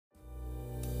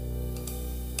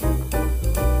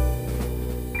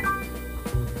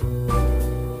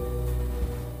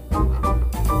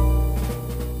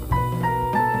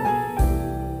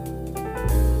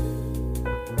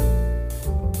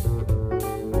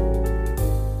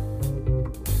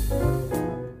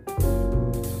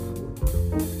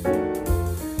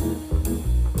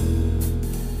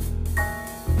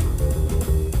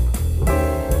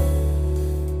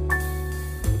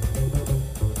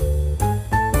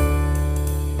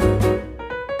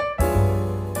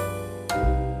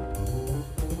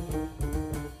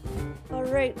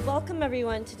Welcome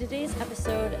everyone to today's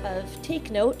episode of Take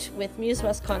Note with Muse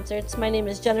West Concerts. My name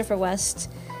is Jennifer West,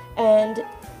 and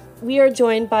we are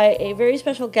joined by a very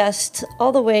special guest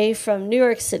all the way from New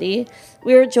York City.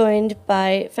 We are joined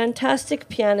by fantastic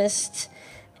pianist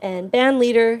and band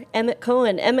leader Emmett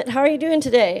Cohen. Emmett, how are you doing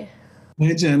today?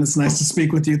 Hey Jen, it's nice to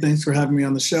speak with you. Thanks for having me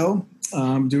on the show.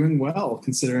 I'm doing well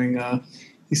considering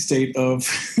the state of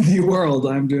the world.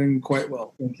 I'm doing quite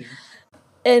well, thank you.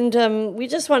 And we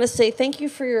just want to say thank you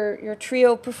for your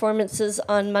trio performances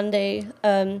on Monday.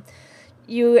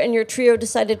 You and your trio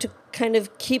decided to kind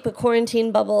of keep a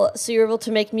quarantine bubble, so you were able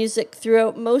to make music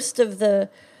throughout most of the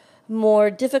more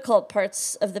difficult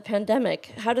parts of the pandemic.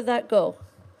 How did that go?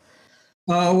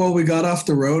 Well, we got off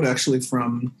the road actually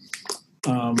from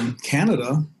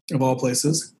Canada, of all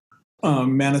places.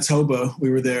 Manitoba,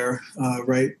 we were there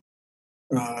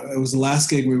it was the last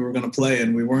gig we were going to play,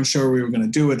 and we weren't sure we were going to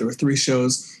do it. There were 3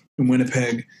 shows in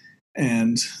Winnipeg,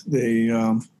 and they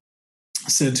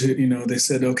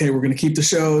said, okay, we're going to keep the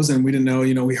shows, and we didn't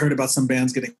know, we heard about some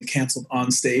bands getting canceled on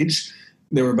stage.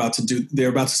 They were about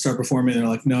to start performing, and they're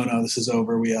like, no, this is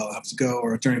over. We all have to go,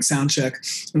 or during sound check.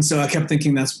 And so I kept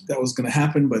thinking that was going to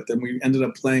happen, but then we ended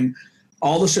up playing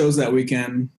all the shows that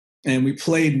weekend. And we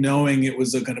played knowing it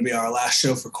was going to be our last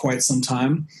show for quite some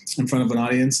time in front of an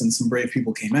audience, and some brave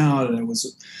people came out, and it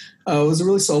was a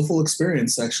really soulful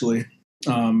experience, actually.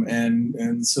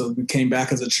 And so we came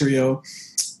back as a trio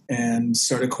and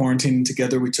started quarantining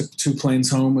together. We took 2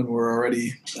 planes home, and we're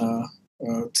already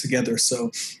together. So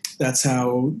that's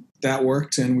how that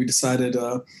worked, and we decided,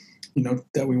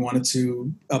 that we wanted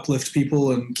to uplift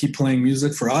people and keep playing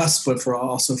music for us, but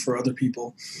also for other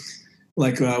people.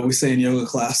 Like we say in yoga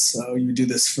class, you do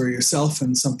this for yourself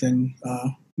and something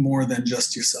more than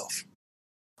just yourself.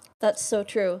 That's so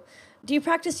true. Do you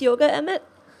practice yoga, Emmett?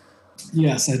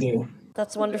 Yes, I do.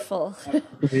 That's wonderful.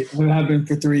 I have been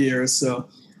for 3 years, so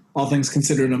all things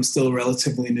considered, I'm still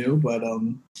relatively new, but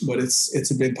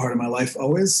it's a big part of my life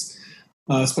always,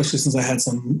 especially since I had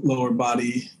some lower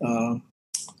body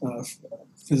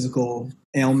physical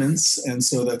ailments, and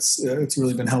so it's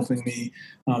really been helping me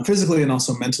physically and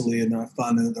also mentally. And I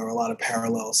found that there are a lot of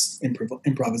parallels,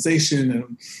 improvisation,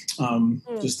 and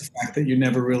just the fact that you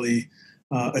never really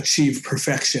achieve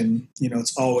perfection.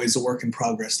 It's always a work in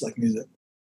progress, like music.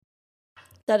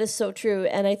 That is so true,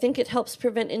 and I think it helps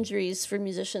prevent injuries for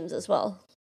musicians as well.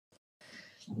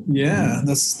 Yeah,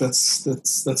 that's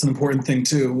an important thing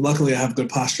too. Luckily, I have good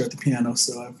posture at the piano,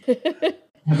 so I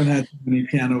haven't had any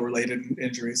piano-related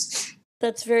injuries.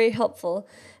 That's very helpful.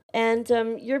 And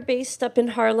you're based up in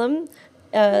Harlem,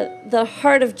 the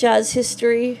heart of jazz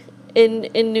history in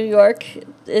New York.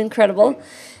 Incredible.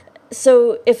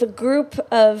 So if a group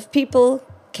of people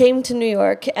came to New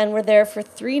York and were there for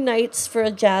 3 nights for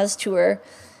a jazz tour,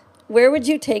 where would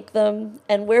you take them,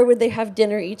 and where would they have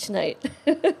dinner each night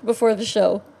before the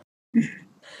show?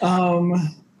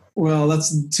 Well,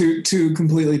 that's two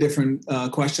completely different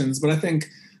questions, but I think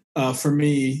for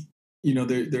me,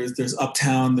 there's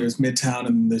uptown, there's midtown,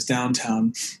 and there's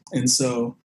downtown. And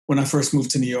so when I first moved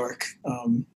to New York,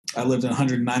 I lived on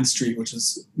 109th Street, which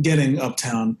is getting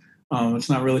uptown. It's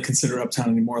not really considered uptown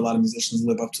anymore. A lot of musicians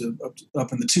live up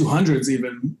in the 200s,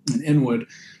 even in Inwood.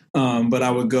 But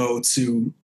I would go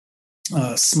to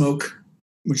Smoke,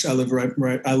 which I lived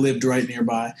right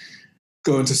nearby.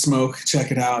 Go into Smoke,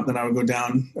 check it out. Then I would go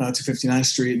down to 59th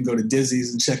Street and go to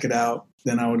Dizzy's and check it out.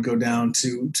 Then I would go down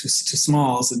to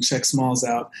Smalls and check Smalls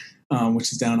out,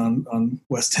 which is down on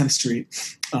West 10th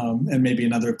Street, and maybe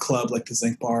another club like the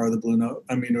Zinc Bar or the Blue Note,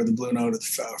 or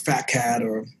the Fat Cat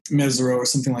or Mesro or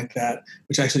something like that,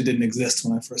 which actually didn't exist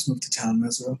when I first moved to town,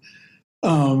 Mesro.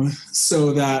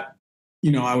 So that,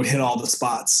 I would hit all the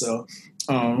spots. So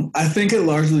I think it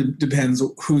largely depends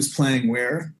who's playing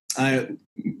where. I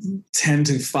tend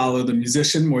to follow the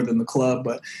musician more than the club,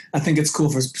 but I think it's cool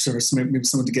for maybe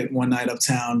someone to get 1 night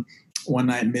uptown, 1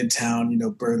 night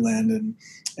midtown, Birdland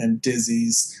and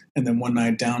Dizzy's, and then 1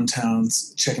 night downtown,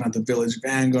 checking out the Village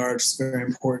Vanguard, which is very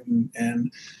important,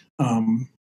 and the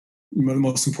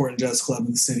most important jazz club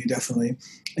in the city, definitely.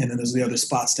 And then there's the other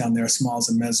spots down there, Smalls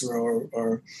and Mesro,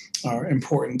 are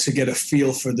important to get a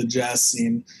feel for the jazz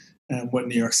scene and what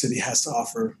New York City has to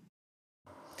offer.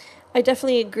 I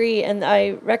definitely agree, and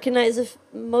I recognize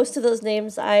most of those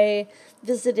names. I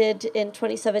visited in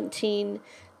 2017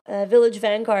 Village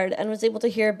Vanguard and was able to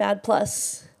hear Bad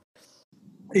Plus.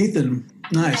 Ethan,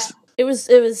 nice. Yeah. It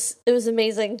was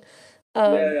amazing.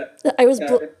 I was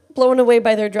blown away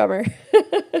by their drummer.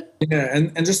 Yeah,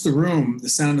 and just the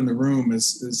sound in the room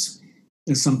is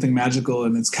something magical,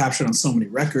 and it's captured on so many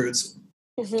records.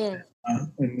 Mm-hmm.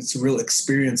 and it's a real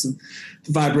experience. And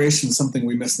the vibration is something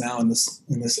we miss now in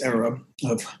this era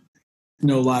of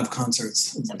no live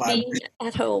concerts. It's Being vibration.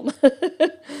 at home.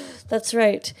 That's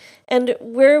right. And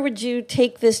where would you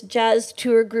take this jazz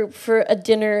tour group for a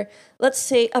dinner? Let's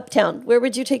say uptown. Where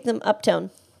would you take them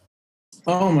uptown?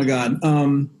 Oh my God.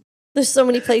 There's so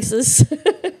many places.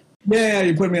 Yeah,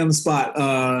 you put me on the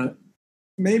spot.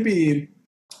 Maybe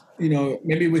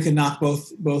maybe we could knock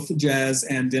both jazz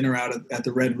and dinner out at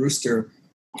the Red Rooster.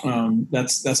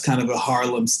 That's kind of a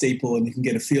Harlem staple, and you can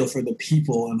get a feel for the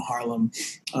people in Harlem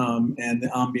and the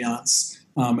ambiance,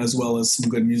 as well as some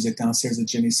good music downstairs at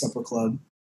Ginny's Supper Club.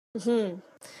 Hmm.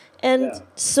 And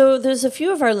so there's a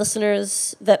few of our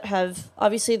listeners that have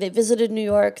obviously they visited New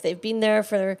York. They've been there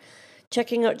for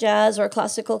checking out jazz or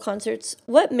classical concerts.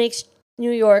 What makes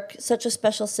New York such a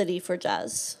special city for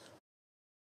jazz?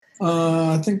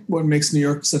 I think what makes New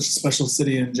York such a special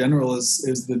city in general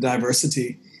is the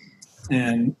diversity,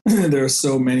 and there are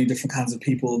so many different kinds of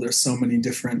people. There's so many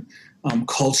different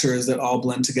cultures that all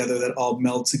blend together, that all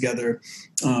meld together,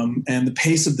 and the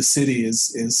pace of the city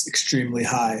is extremely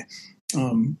high.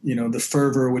 The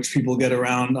fervor which people get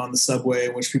around on the subway,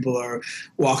 which people are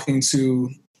walking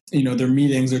to, their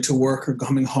meetings or to work or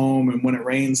coming home, and when it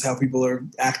rains, how people are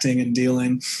acting and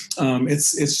dealing.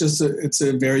 It's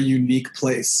a very unique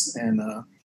place, and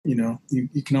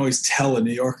you can always tell a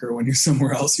New Yorker when you're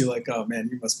somewhere else. You're like, oh man,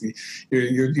 you must be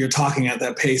you're talking at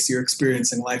that pace, you're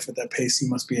experiencing life at that pace. You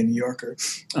must be a New Yorker,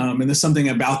 and there's something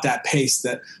about that pace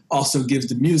that also gives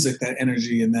the music that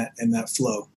energy and that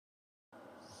flow.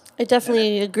 I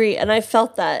definitely agree, and I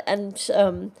felt that.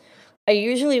 And I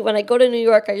usually, when I go to New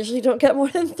York, I usually don't get more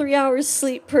than 3 hours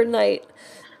sleep per night.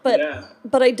 But Yeah.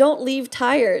 but I don't leave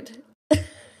tired.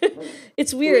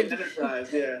 It's weird. Fully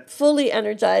energized, yeah. Fully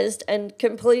energized and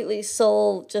completely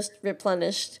soul just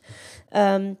replenished.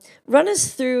 Run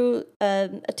us through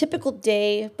a typical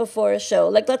day before a show.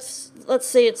 Like let's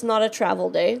say it's not a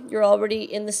travel day. You're already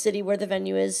in the city where the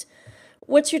venue is.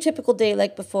 What's your typical day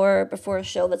like before a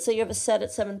show? Let's say you have a set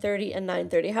at 7:30 and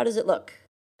 9:30. How does it look?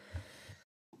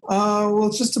 Well,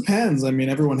 it just depends. I mean,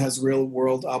 everyone has real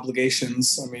world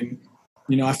obligations. I mean,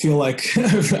 I feel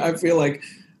like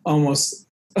almost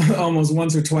almost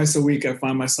once or twice a week I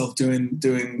find myself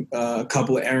doing a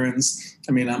couple of errands.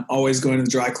 I mean, I'm always going to the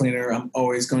dry cleaner. I'm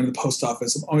always going to the post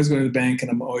office. I'm always going to the bank,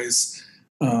 and I'm always.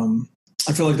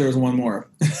 I feel like there was one more.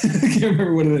 I can't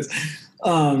remember what it is.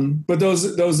 But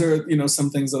those are some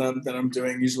things that I'm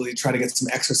doing. Usually, try to get some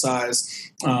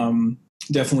exercise.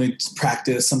 Definitely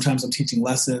practice. Sometimes I'm teaching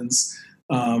lessons.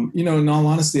 In all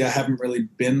honesty, I haven't really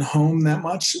been home that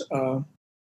much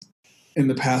in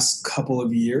the past couple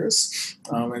of years,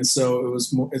 and so it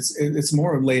was more. It's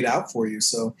more laid out for you.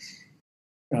 So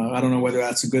I don't know whether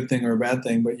that's a good thing or a bad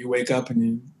thing. But you wake up and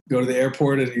you go to the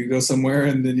airport and you go somewhere,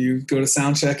 and then you go to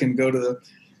sound check and go to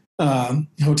the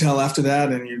hotel after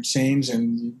that, and you change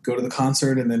and you go to the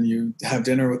concert, and then you have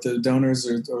dinner with the donors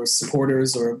or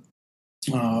supporters or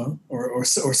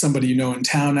somebody in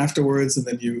town afterwards, and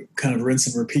then you kind of rinse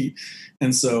and repeat.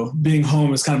 And so being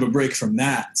home is kind of a break from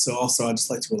that. So also I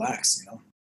just like to relax.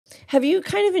 Have you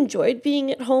kind of enjoyed being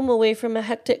at home away from a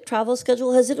hectic travel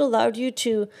schedule? Has it allowed you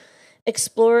to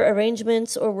explore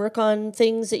arrangements or work on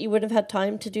things that you wouldn't have had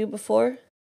time to do before?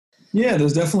 Yeah,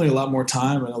 there's definitely a lot more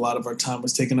time, and a lot of our time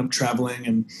was taken up traveling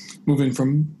and moving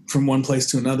from one place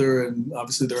to another. And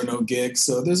obviously, there are no gigs,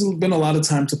 so there's been a lot of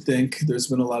time to think. There's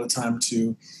been a lot of time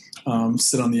to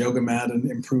sit on the yoga mat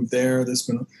and improve there. There's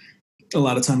been a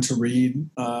lot of time to read.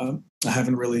 I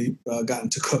haven't really gotten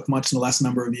to cook much in the last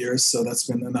number of years, so that's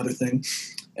been another thing.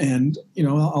 And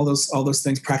all those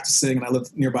things, practicing. And I live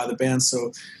nearby the band,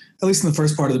 so at least in the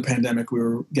first part of the pandemic, we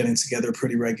were getting together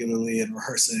pretty regularly and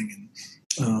rehearsing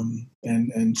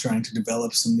and trying to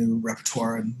develop some new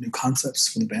repertoire and new concepts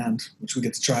for the band, which we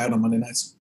get to try out on Monday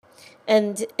nights.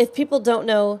 And if people don't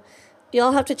know,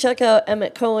 you'll have to check out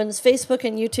Emmett Cohen's Facebook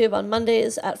and YouTube on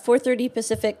Mondays at 4:30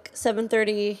 Pacific,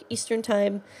 7:30 Eastern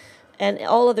Time, and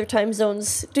all other time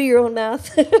zones. Do your own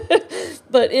math.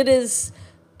 But it is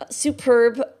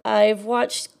superb. I've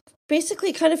watched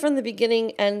basically kind of from the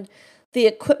beginning, and the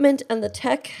equipment and the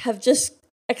tech have just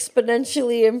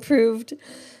exponentially improved.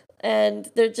 And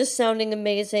they're just sounding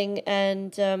amazing.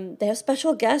 And they have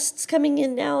special guests coming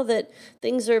in now that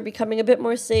things are becoming a bit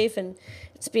more safe, and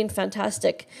it's been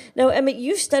fantastic. Now, Emmett,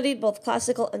 you've studied both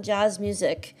classical and jazz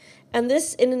music, and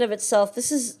this in and of itself,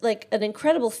 this is like an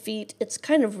incredible feat. It's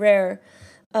kind of rare.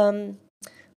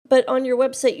 But on your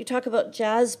website, you talk about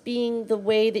jazz being the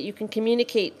way that you can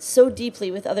communicate so deeply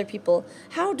with other people.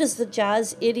 How does the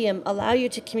jazz idiom allow you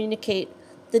to communicate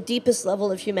the deepest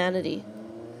level of humanity?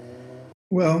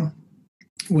 Well,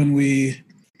 when we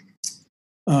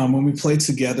play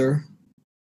together,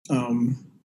 when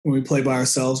we play by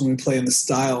ourselves, when we play in the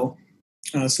style,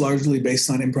 it's largely based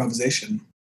on improvisation,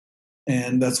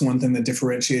 and that's one thing that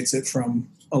differentiates it from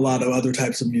a lot of other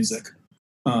types of music.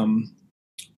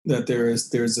 That there's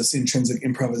this intrinsic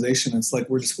improvisation. It's like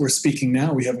we're speaking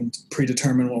now. We haven't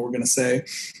predetermined what we're going to say.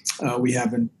 We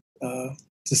haven't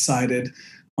decided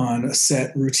on a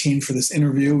set routine for this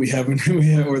interview. We haven't,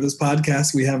 or this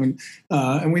podcast. We haven't,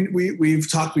 and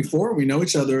we've talked before. We know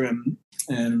each other, and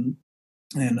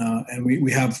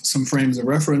we have some frames of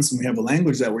reference, and we have a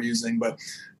language that we're using. But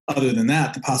other than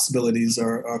that, the possibilities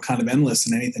are kind of endless,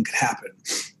 and anything could happen.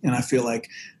 And I feel like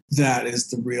that is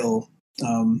the real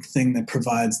thing that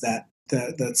provides that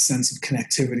sense of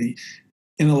connectivity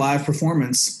in a live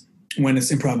performance when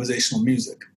it's improvisational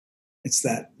music. It's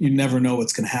that you never know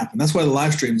what's going to happen. That's why the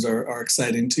live streams are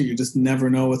exciting too. You just never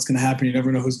know what's going to happen. You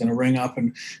never know who's going to ring up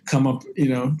and come up,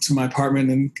 to my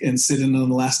apartment and sit in on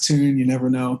the last tune. You never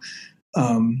know,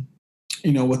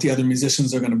 what the other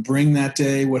musicians are going to bring that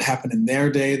day, what happened in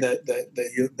their day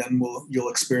that you'll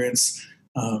experience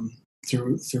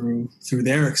through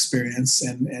their experience,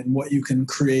 and what you can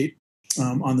create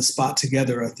on the spot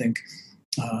together, I think,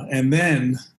 and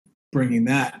then bringing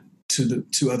that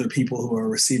to other people who are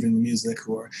receiving the music,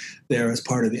 who are there as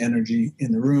part of the energy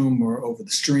in the room or over the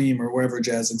stream or wherever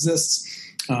jazz exists.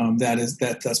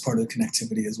 That's part of the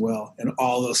connectivity as well, and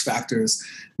all those factors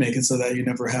make it so that you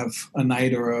never have a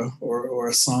night or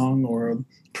a song or a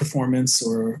performance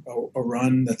or a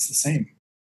run that's the same.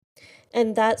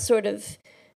 And that sort of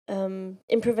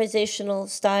improvisational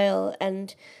style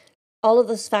and all of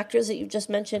those factors that you've just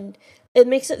mentioned, it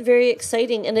makes it very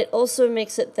exciting. And it also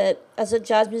makes it that as a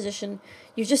jazz musician,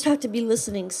 you just have to be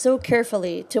listening so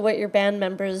carefully to what your band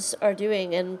members are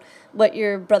doing and what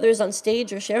your brothers on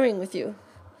stage are sharing with you.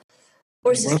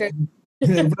 Or sisters.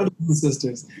 Brothers and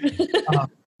sisters.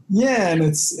 Yeah, and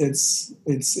it's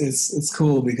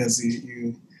cool because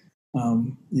you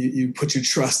put your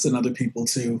trust in other people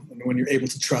too. And when you're able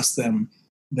to trust them,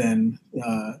 then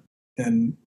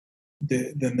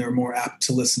they're more apt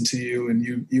to listen to you,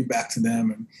 and you back to them.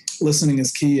 And listening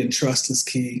is key, and trust is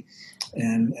key,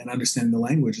 and understanding the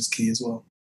language is key as well.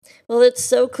 Well, it's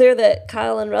so clear that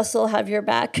Kyle and Russell have your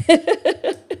back,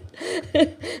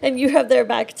 and you have their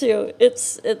back too.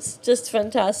 It's just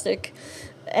fantastic,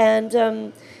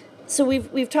 and so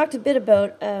we've talked a bit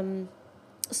about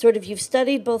sort of, you've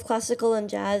studied both classical and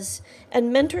jazz,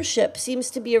 and mentorship seems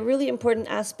to be a really important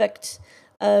aspect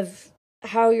of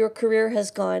how your career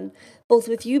has gone, both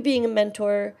with you being a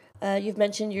mentor. You've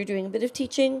mentioned you're doing a bit of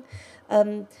teaching,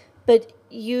 but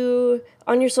you,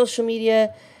 on your social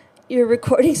media, you're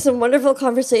recording some wonderful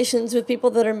conversations with people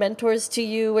that are mentors to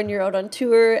you when you're out on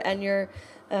tour, and you're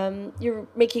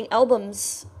making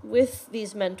albums with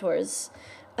these mentors.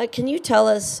 Can you tell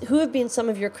us who have been some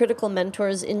of your critical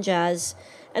mentors in jazz,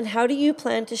 and how do you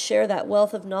plan to share that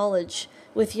wealth of knowledge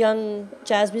with young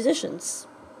jazz musicians?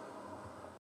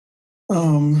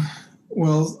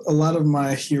 Well, a lot of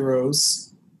my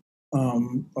heroes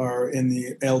are in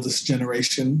the eldest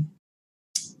generation,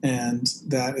 and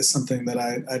that is something that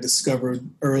I discovered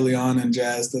early on in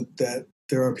jazz, that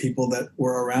there are people that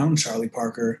were around Charlie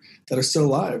Parker that are still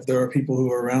alive. There are people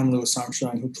who are around Louis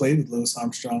Armstrong, who played with Louis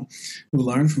Armstrong, who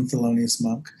learned from Thelonious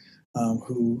Monk,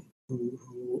 who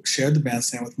shared the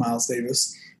bandstand with Miles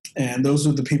Davis. And those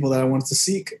are the people that I wanted to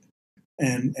seek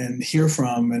and hear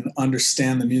from and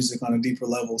understand the music on a deeper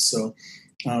level. So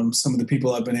some of the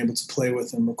people I've been able to play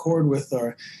with and record with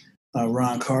are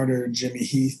Ron Carter, Jimmy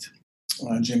Heath,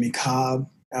 Jimmy Cobb,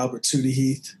 Albert Tootie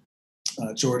Heath,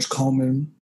 George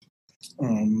Coleman,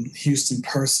 Houston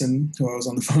Person, who I was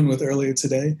on the phone with earlier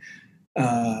today,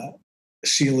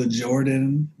 Sheila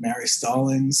Jordan, Mary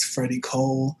Stallings, Freddie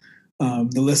Cole,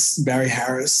 the list, Barry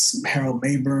Harris, Harold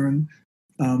Mayburn.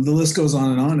 The list goes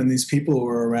on, and these people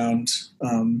were around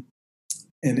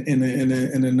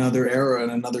in another era,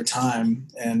 in another time,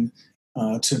 and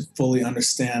to fully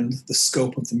understand the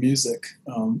scope of the music.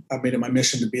 I made it my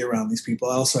mission to be around these people.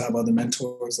 I also have other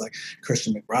mentors like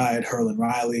Christian McBride, Herlin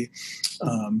Riley,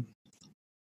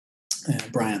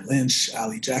 and Brian Lynch,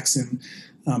 Ali Jackson,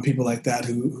 people like that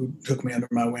who took me under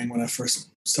my wing when I first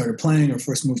started playing or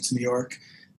first moved to New York.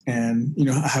 And,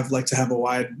 I like to have a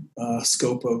wide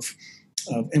scope of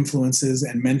influences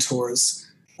and mentors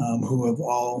who have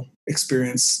all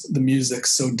experienced the music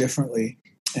so differently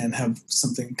and have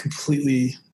something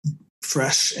completely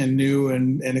fresh and new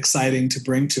and exciting to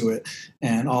bring to it.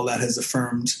 And all that has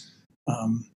affirmed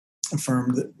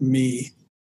me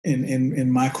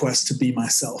in my quest to be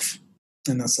myself.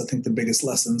 And that's, I think, the biggest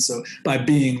lesson. So by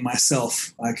being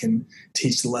myself, I can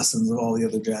teach the lessons of all the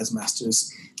other jazz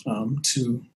masters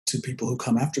to people who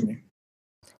come after me.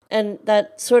 And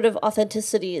that sort of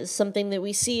authenticity is something that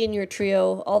we see in your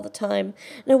trio all the time.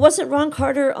 And it wasn't Ron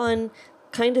Carter on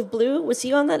Kind of Blue? Was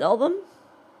he on that album?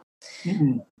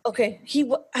 Mm-mm. Okay,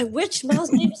 which Miles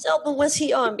Davis album was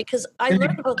he on? Because I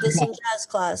learned about this in jazz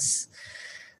class.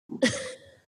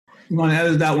 You want to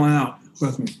edit that one out?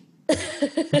 Trust me.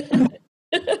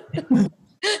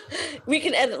 We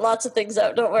can edit lots of things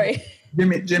out, don't worry.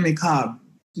 Jimmy Cobb.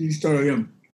 You start again.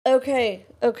 Okay,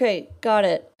 got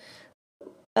it.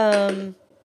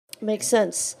 Makes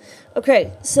sense.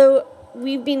 Okay, so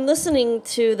we've been listening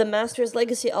to the Masters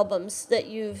Legacy albums that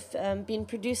you've been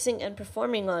producing and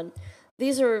performing on.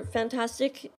 These are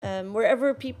fantastic.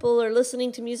 Wherever people are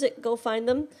listening to music, go find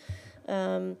them.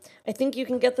 I think you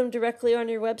can get them directly on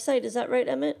your website. Is that right,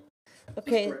 Emmett?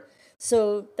 Okay,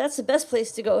 so that's the best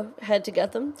place to go ahead to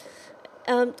get them.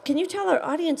 Can you tell our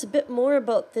audience a bit more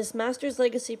about this Masters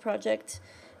Legacy project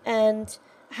and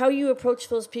how you approach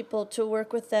those people to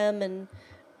work with them and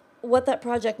what that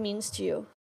project means to you?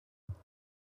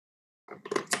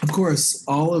 Of course,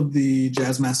 all of the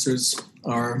jazz masters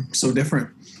are so different.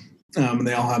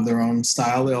 They all have their own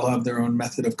style. They all have their own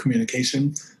method of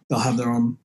communication. They'll have their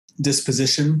own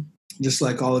disposition, just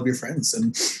like all of your friends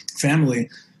and family.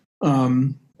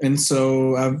 And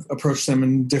so I've approached them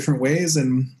in different ways,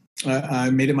 and I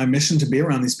made it my mission to be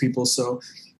around these people. So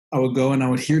I would go and I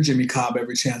would hear Jimmy Cobb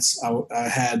every chance I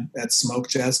had at Smoke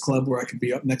Jazz Club, where I could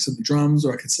be up next to the drums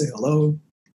or I could say hello.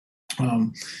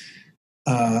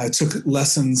 I took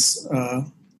lessons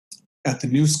at the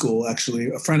New School, actually.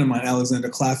 A friend of mine, Alexander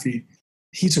Claffey,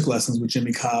 he took lessons with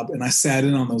Jimmy Cobb, and I sat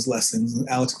in on those lessons. And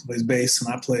Alex plays bass,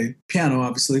 and I play piano,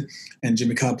 obviously, and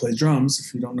Jimmy Cobb plays drums,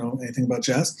 if you don't know anything about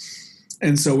jazz.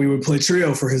 And so we would play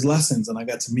trio for his lessons, and I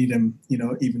got to meet him,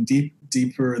 even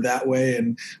deeper that way.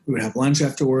 And we would have lunch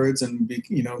afterwards, and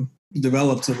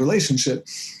developed a relationship.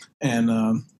 And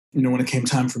when it came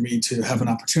time for me to have an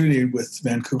opportunity with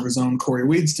Vancouver's own Corey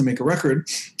Weeds to make a record,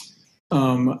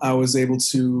 I was able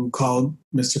to call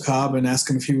Mr. Cobb and ask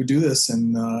him if he would do this,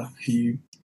 and he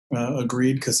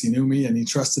agreed because he knew me and he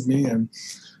trusted me, and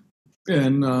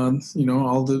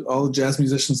all the jazz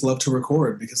musicians love to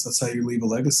record because that's how you leave a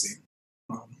legacy.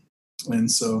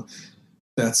 And so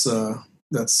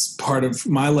that's part of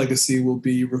my legacy, will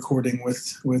be recording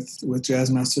with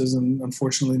jazz masters. And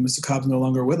unfortunately, Mr. Cobb's no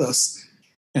longer with us.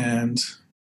 And,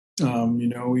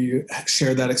 we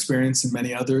share that experience and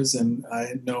many others. And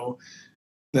I know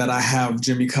that I have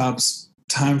Jimmy Cobb's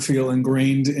time feel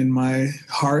ingrained in my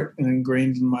heart and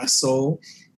ingrained in my soul.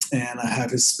 And I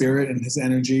have his spirit and his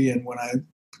energy. And when I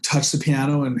touch the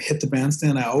piano and hit the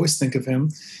bandstand, I always think of him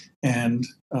and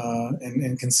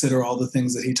consider all the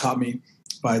things that he taught me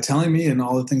by telling me and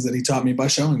all the things that he taught me by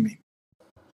showing me.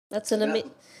 That's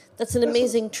an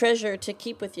amazing treasure to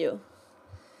keep with you.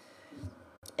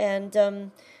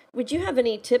 And would you have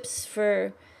any tips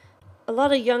for a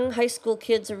lot of young high school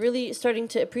kids are really starting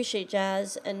to appreciate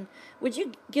jazz, and would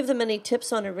you give them any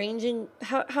tips on arranging?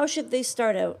 How should they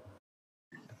start out?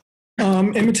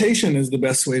 Imitation is the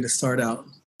best way to start out.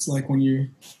 It's like when you're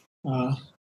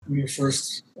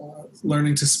first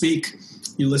learning to speak,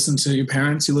 you listen to your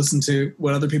parents, you listen to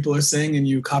what other people are saying, and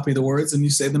you copy the words and you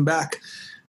say them back.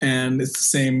 And it's the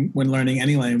same when learning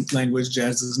any language.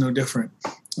 Jazz is no different.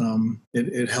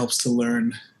 It helps to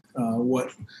learn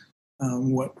what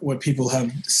people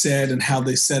have said and how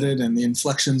they said it, and the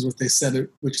inflections which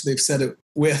they've said it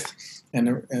with, and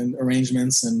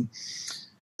arrangements, and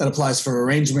that applies for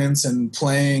arrangements and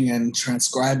playing and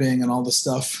transcribing and all the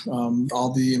stuff.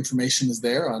 All the information is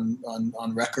there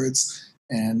on records,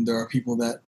 and there are people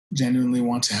that genuinely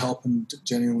want to help and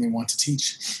genuinely want to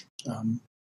teach.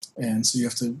 And so you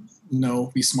have to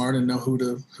be smart and know who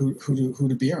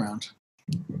to be around.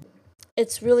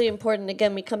 It's really important.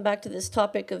 Again, we come back to this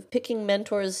topic of picking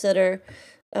mentors that are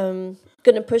going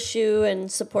to push you and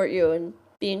support you and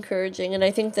be encouraging. And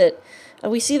I think that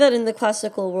we see that in the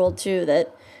classical world too,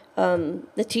 that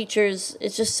the teachers,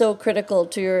 it's just so critical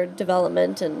to your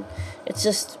development, and it's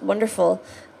just wonderful.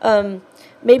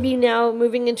 Maybe now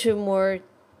moving into a more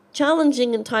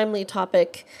challenging and timely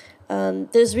topic,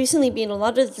 there's recently been a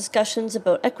lot of discussions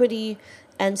about equity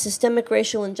and systemic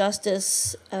racial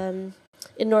injustice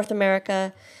in North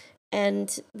America,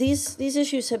 and these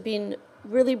issues have been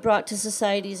really brought to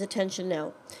society's attention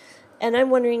now. And I'm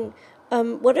wondering,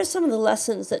 what are some of the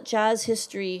lessons that jazz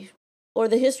history or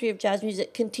the history of jazz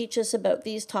music can teach us about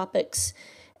these topics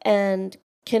and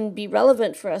can be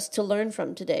relevant for us to learn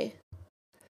from today?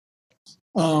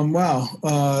 Wow.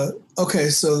 Okay.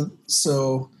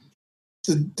 So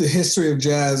the history of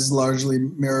jazz largely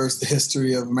mirrors the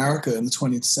history of America in the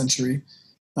 20th century.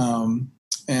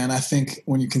 And I think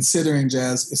when you're considering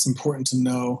jazz, it's important to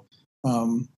know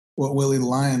what Willie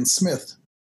Lyon Smith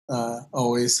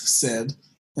always said,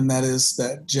 and that is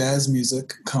that jazz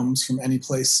music comes from any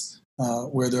place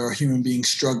where there are human beings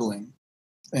struggling.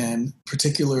 And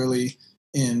particularly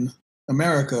in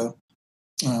America,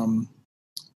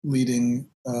 leading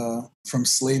from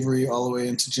slavery all the way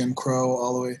into Jim Crow,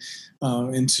 all the way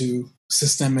into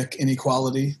systemic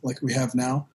inequality like we have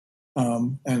now,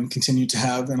 and continue to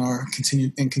have and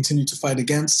continue to fight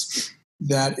against.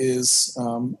 That is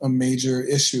a major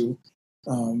issue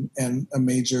and a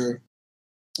major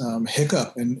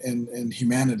hiccup in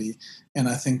humanity. And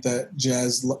I think that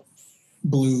jazz,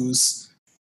 blues,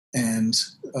 and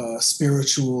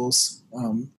spirituals,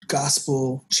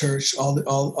 gospel, church, all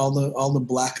the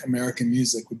Black American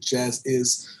music, which jazz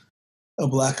is a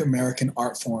Black American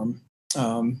art form,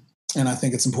 and I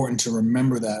think it's important to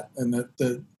remember that, and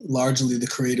that largely the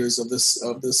creators of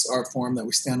this art form that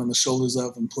we stand on the shoulders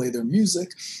of and play their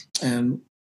music and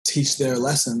teach their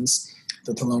lessons,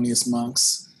 the Thelonious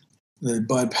Monks, the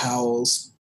Bud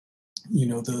Powells,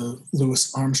 the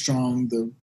Louis Armstrong,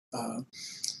 the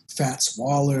Fats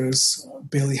Wallers,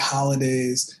 Billie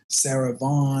Holidays, Sarah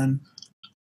Vaughan,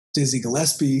 Dizzy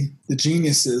Gillespie, the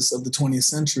geniuses of the 20th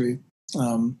century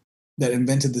that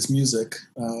invented this music.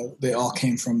 They all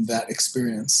came from that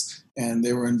experience, and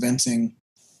they were inventing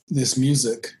this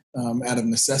music out of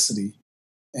necessity.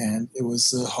 And it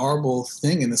was a horrible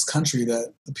thing in this country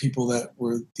that the people that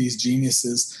were these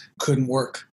geniuses couldn't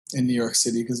work in New York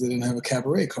City because they didn't have a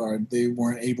cabaret card. They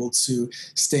weren't able to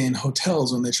stay in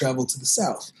hotels when they traveled to the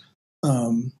South.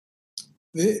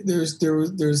 There's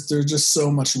just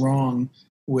so much wrong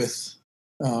with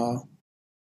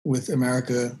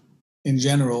America in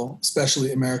general,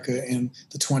 especially America in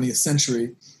the 20th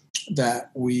century,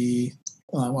 that we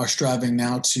are striving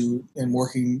now to and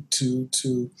working to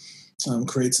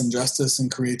create some justice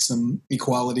and create some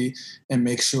equality and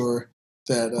make sure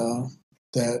that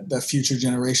that future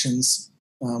generations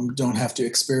don't have to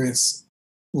experience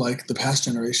like the past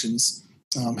generations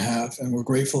have. And we're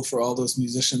grateful for all those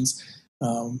musicians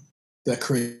that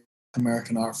create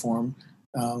American art form,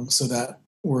 so that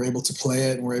we're able to play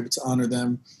it and we're able to honor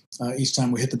them each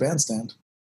time we hit the bandstand.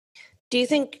 Do you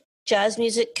think jazz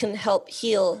music can help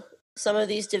heal some of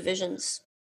these divisions?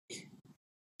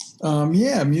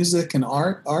 Yeah, music and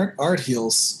art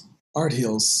heals. Art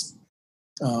heals,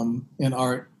 and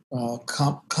art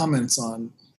comments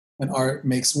on, and art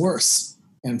makes worse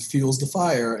and fuels the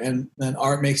fire, and then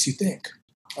art makes you think.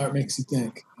 Art makes you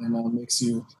think, and makes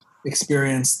you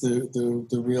experience the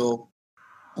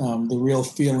real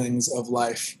feelings of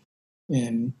life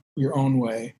in your own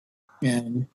way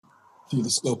and through the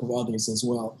scope of others as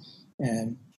well.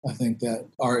 And I think that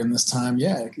art in this time,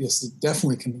 yes, it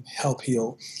definitely can help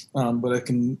heal, but it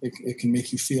can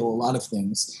make you feel a lot of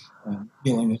things.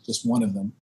 Healing is just one of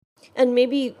them. And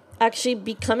maybe actually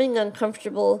becoming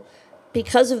uncomfortable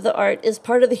because of the art is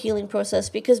part of the healing process,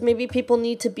 because maybe people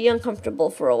need to be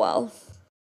uncomfortable for a while.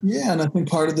 Yeah, and I think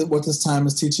part of what this time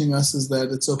is teaching us is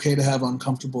that it's okay to have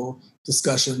uncomfortable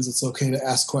discussions. It's okay to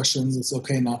ask questions. It's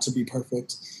okay not to be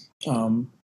perfect.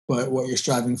 But what you're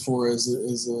striving for is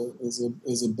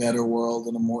a better world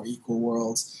and a more equal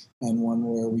world, and one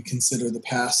where we consider the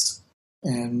past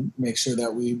and make sure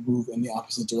that we move in the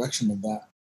opposite direction of that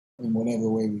in whatever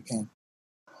way we can.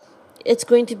 It's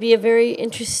going to be a very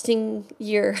interesting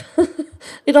year.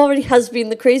 It already has been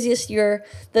the craziest year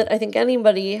that I think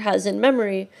anybody has in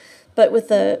memory. But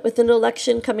with an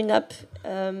election coming up,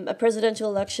 a presidential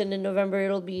election in November,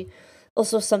 it'll be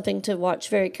also something to watch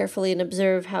very carefully and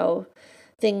observe how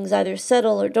things either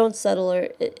settle or don't settle. Or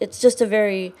it's just a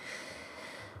very,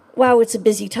 wow, it's a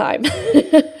busy time.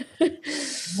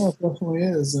 Well, it definitely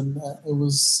is, and it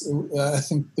was. I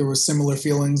think there were similar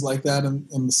feelings like that in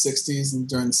the '60s and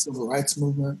during the Civil Rights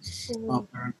Movement.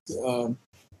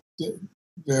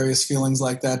 Various feelings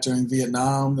like that during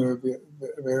Vietnam. There were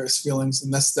various feelings,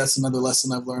 and that's another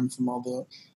lesson I've learned from all the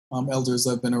elders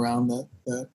I've been around.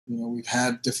 That we've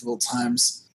had difficult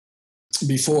times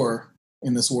before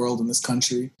in this world, in this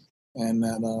country, and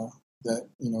that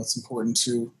it's important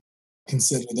to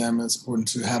consider them. It's important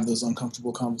to have those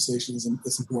uncomfortable conversations, and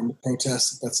it's important to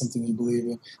protest if that's something you believe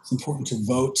in. It's important to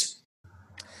vote.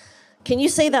 Can you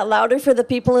say that louder for the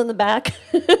people in the back?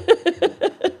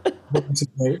 To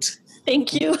vote.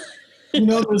 Thank you.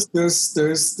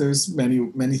 There's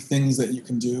many things that you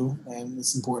can do, and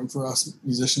it's important for us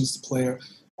musicians to play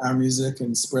our music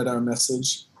and spread our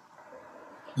message,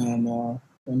 and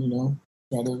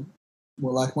try to,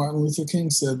 well, like Martin Luther King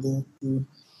said, the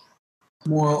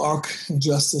moral arc of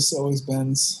justice always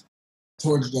bends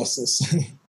towards justice.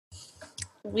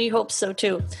 We hope so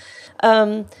too.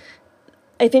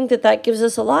 I think that gives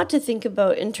us a lot to think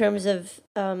about in terms of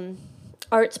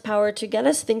art's power to get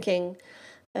us thinking,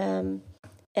 and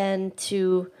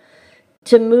to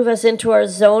move us into our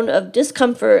zone of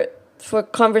discomfort for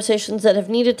conversations that have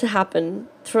needed to happen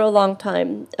for a long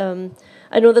time.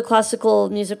 I know the classical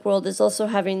music world is also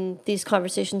having these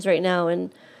conversations right now,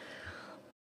 and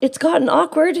it's gotten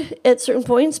awkward at certain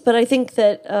points, but I think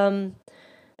that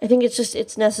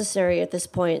it's necessary at this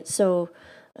point. So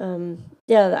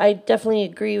yeah, I definitely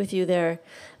agree with you there.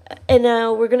 And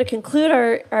now we're going to conclude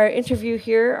our interview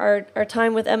here, our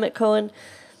time with Emmett Cohen.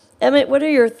 Emmett, what are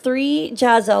your 3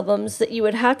 jazz albums that you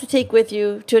would have to take with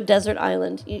you to a desert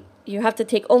island? You have to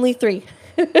take only 3.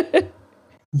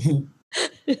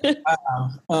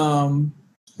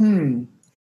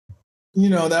 You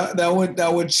know,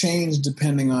 that would change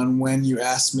depending on when you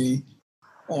asked me,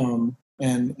 and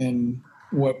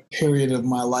what period of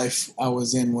my life I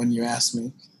was in when you asked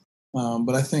me.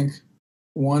 But I think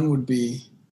one would be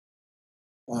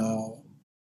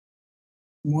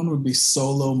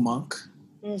Solo Monk,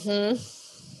 Mm-hmm.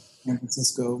 San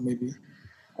Francisco, maybe,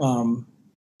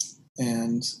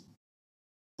 and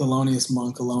Thelonious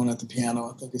Monk alone at the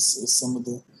piano. I think is some of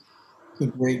the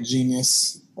great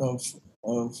genius of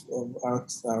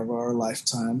our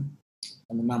lifetime.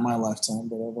 I mean, not my lifetime,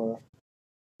 but of our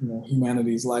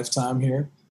humanity's lifetime here.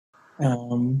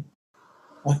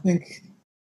 I think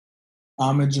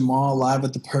Ahmed Jamal live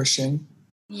at the Pershing.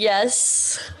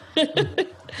 Yes.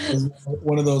 is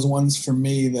one of those ones for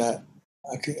me that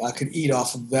I could eat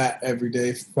off of that every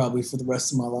day, probably for the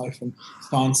rest of my life, and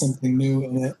find something new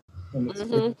in it.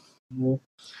 Mm-hmm.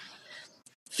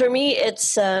 For me,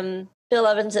 it's Bill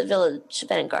Evans at Village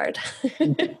Vanguard.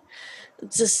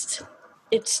 It's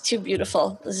too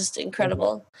beautiful. It's just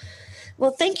incredible.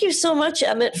 Well, thank you so much,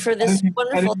 Emmett, for this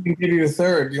wonderful. I didn't give you a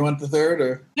third. You want the third,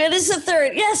 or? It is the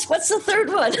third. Yes. What's the third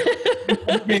one?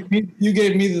 You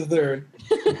gave me the third.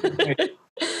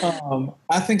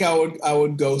 I think I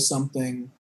would go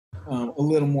something a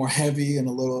little more heavy and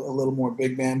a little more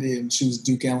big bandy, and choose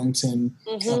Duke Ellington,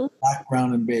 Mm-hmm. Black,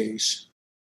 Brown, and Beige.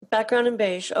 Background and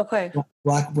beige. Okay.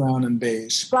 Black, Brown, and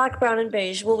Beige. Black, brown, and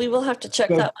beige. Well, we will have to check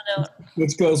that one out.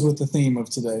 Which goes with the theme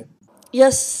of today.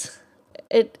 Yes,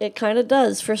 it kind of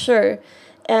does, for sure.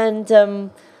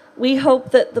 And we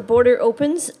hope that the border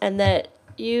opens and that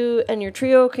you and your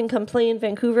trio can come play in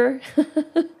Vancouver. I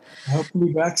hope to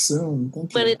be back soon.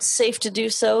 Thank you. When it's safe to do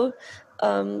so.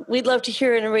 We'd love to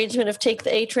hear an arrangement of Take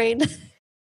the A Train.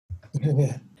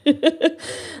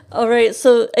 All right.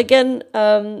 So again,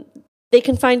 they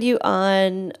can find you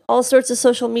on all sorts of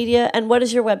social media. And what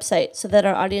is your website so that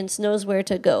our audience knows where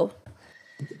to go?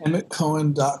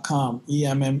 EmmettCohen.com.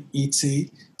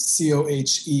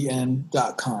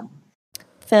 EmmettCohen.com.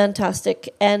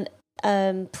 Fantastic. And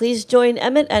please join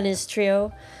Emmett and his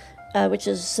trio, which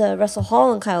is Russell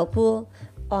Hall and Kyle Poole,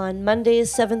 on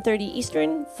Mondays, 7:30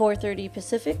 Eastern, 4:30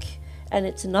 Pacific. And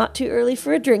it's not too early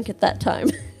for a drink at that time.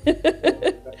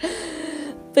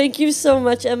 Thank you so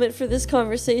much, Emmett, for this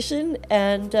conversation.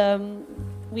 And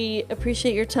we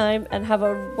appreciate your time, and have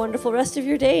a wonderful rest of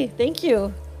your day. Thank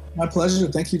you. My pleasure.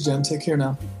 Thank you, Jen. Take care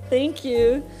now. Thank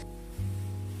you.